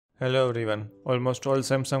Hello everyone. Almost all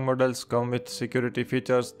Samsung models come with security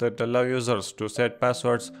features that allow users to set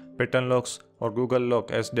passwords, pattern locks, or Google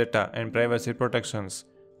Lock as data and privacy protections.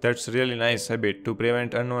 That's really nice habit to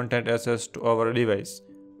prevent unwanted access to our device.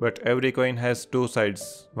 But every coin has two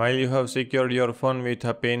sides. While you have secured your phone with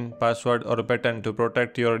a PIN, password, or pattern to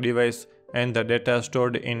protect your device and the data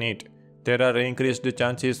stored in it, there are increased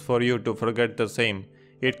chances for you to forget the same.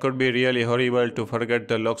 It could be really horrible to forget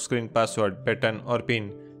the lock screen password, pattern, or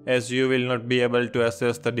PIN, as you will not be able to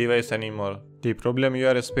access the device anymore. The problem you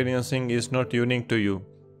are experiencing is not unique to you.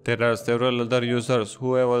 There are several other users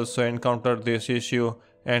who have also encountered this issue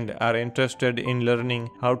and are interested in learning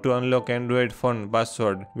how to unlock Android phone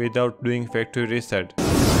password without doing factory reset.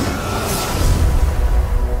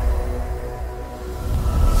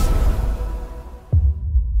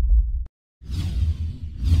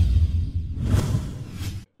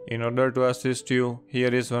 In order to assist you,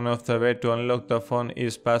 here is one of the way to unlock the phone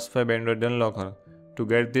is PassFab Android Unlocker. To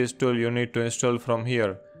get this tool, you need to install from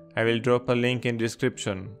here. I will drop a link in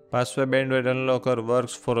description. PassFab Android Unlocker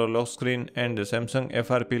works for a lock screen and Samsung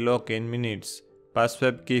FRP lock in minutes.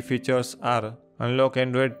 PassFab key features are: unlock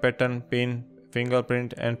Android pattern, PIN,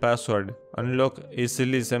 fingerprint and password. Unlock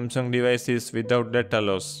easily Samsung devices without data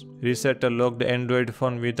loss. Reset a locked Android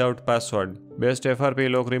phone without password. Best FRP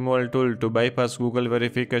lock removal tool to bypass Google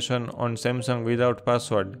verification on Samsung without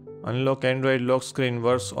password. Unlock Android lock screen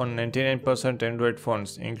works on 99% Android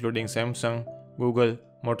phones including Samsung, Google,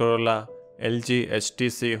 Motorola, LG,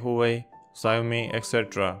 HTC, Huawei, Xiaomi,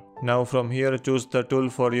 etc. Now from here choose the tool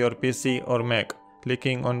for your PC or Mac.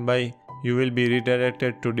 Clicking on buy, you will be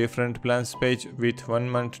redirected to different plans page with 1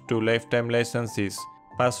 month to lifetime licenses.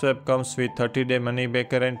 PassFab comes with 30-day money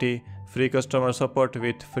back guarantee, free customer support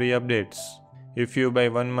with free updates. If you buy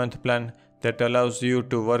 1 month plan, that allows you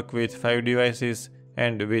to work with 5 devices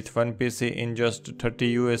and with 1 PC in just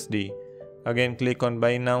 30 USD. Again click on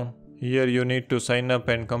buy now. Here you need to sign up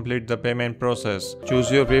and complete the payment process.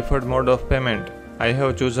 Choose your preferred mode of payment. I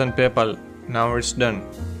have chosen PayPal. Now it's done.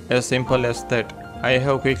 As simple as that. I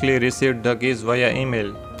have quickly received the keys via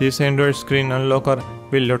email. This Android screen unlocker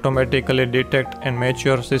will automatically detect and match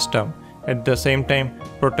your system. At the same time,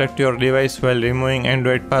 protect your device while removing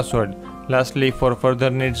Android password. Lastly, for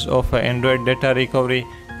further needs of Android data recovery,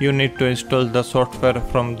 you need to install the software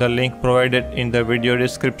from the link provided in the video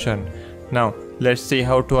description. Now, let's see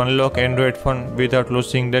how to unlock Android phone without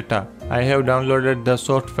losing data. I have downloaded the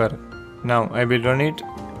software. Now I will run it.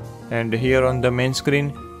 And here on the main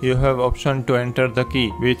screen, you have option to enter the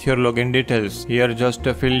key with your login details. Here just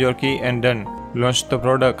fill your key and done. Launch the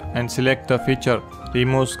product and select the feature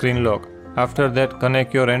remove screen lock. After that,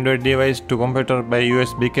 connect your Android device to computer by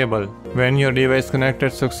USB cable. When your device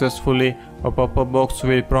connected successfully, a pop-up box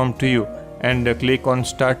will prompt you and click on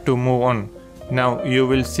start to move on. Now you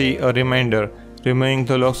will see a reminder. Removing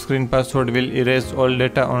the lock screen password will erase all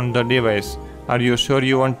data on the device. Are you sure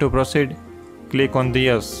you want to proceed? Click on the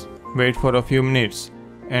yes. Wait for a few minutes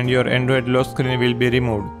and your Android lock screen will be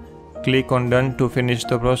removed. Click on done to finish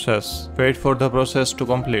the process. Wait for the process to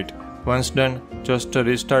complete. Once done, just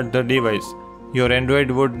restart the device. Your Android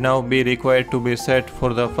would now be required to be set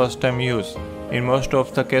for the first time use. In most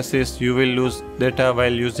of the cases, you will lose data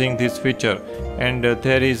while using this feature, and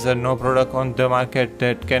there is no product on the market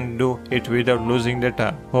that can do it without losing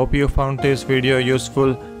data. Hope you found this video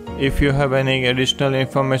useful. If you have any additional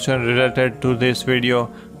information related to this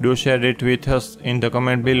video, do share it with us in the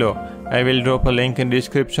comment below. I will drop a link in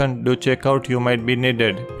description. Do check out, you might be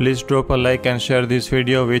needed. Please drop a like and share this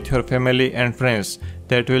video with your family and friends.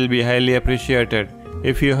 That will be highly appreciated.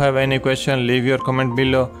 If you have any question, leave your comment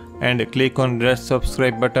below and click on red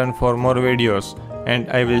subscribe button for more videos. And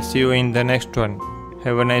I will see you in the next one.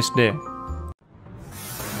 Have a nice day.